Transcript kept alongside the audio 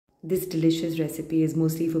This delicious recipe is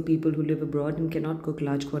mostly for people who live abroad and cannot cook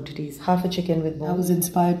large quantities. Half a chicken with bones. I was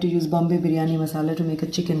inspired to use Bombay biryani masala to make a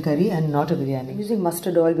chicken curry and not a biryani. I'm using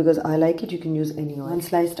mustard oil because I like it. You can use any oil. 1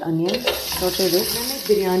 sliced onion. Saute this.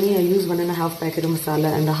 When I make biryani, I use 1.5 packet of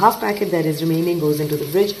masala, and the half packet that is remaining goes into the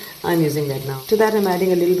fridge. I'm using that now. To that, I'm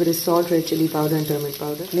adding a little bit of salt, red chili powder, and turmeric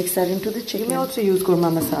powder. Mix that into the chicken. You may also use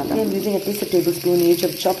korma masala. I'm using at least a tablespoon each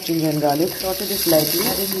of chopped ginger and garlic. Saute this lightly.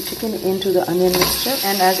 Adding the chicken into the onion mixture,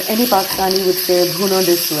 and as any Pakistani would say, bhuno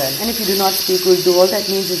this well. And if you do not speak Urdu, all that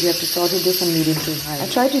means is you have to saute this on medium to high. I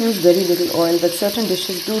try to use very little oil, but certain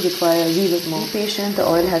dishes do require a wee bit more. Be patient, the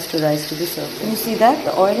oil has to rise to the surface. Can you see that?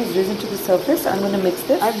 The oil has risen to the surface. I'm going to mix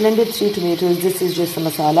this. I've blended 3 tomatoes. This is just the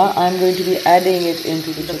masala. I'm going to be adding it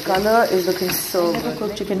into the chicken. The color is looking so good. Never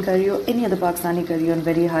cook chicken curry or any other Pakistani curry on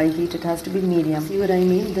very high heat. It has to be medium. See what I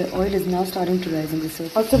mean? The oil is now starting to rise in the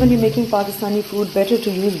surface. Also, when you're making Pakistani food, better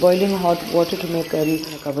to use boiling hot water to make curry. I'm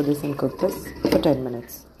going to cover this and cook this for 10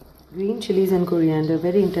 minutes. Green chilies and coriander,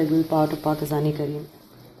 very integral part of Pakistani curry.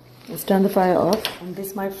 Let's turn the fire off. And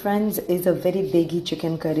this, my friends, is a very DAIGHI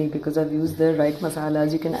chicken curry because I've used the right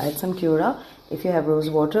masalas. You can add some kyora if you have rose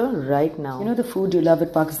water right now. You know the food you love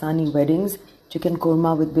at Pakistani weddings? Chicken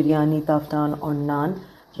korma with biryani, taftan or naan.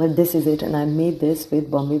 Well, this is it, and I made this with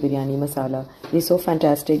Bombay biryani masala. It's so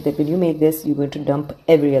fantastic that when you make this, you're going to dump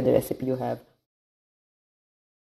every other recipe you have.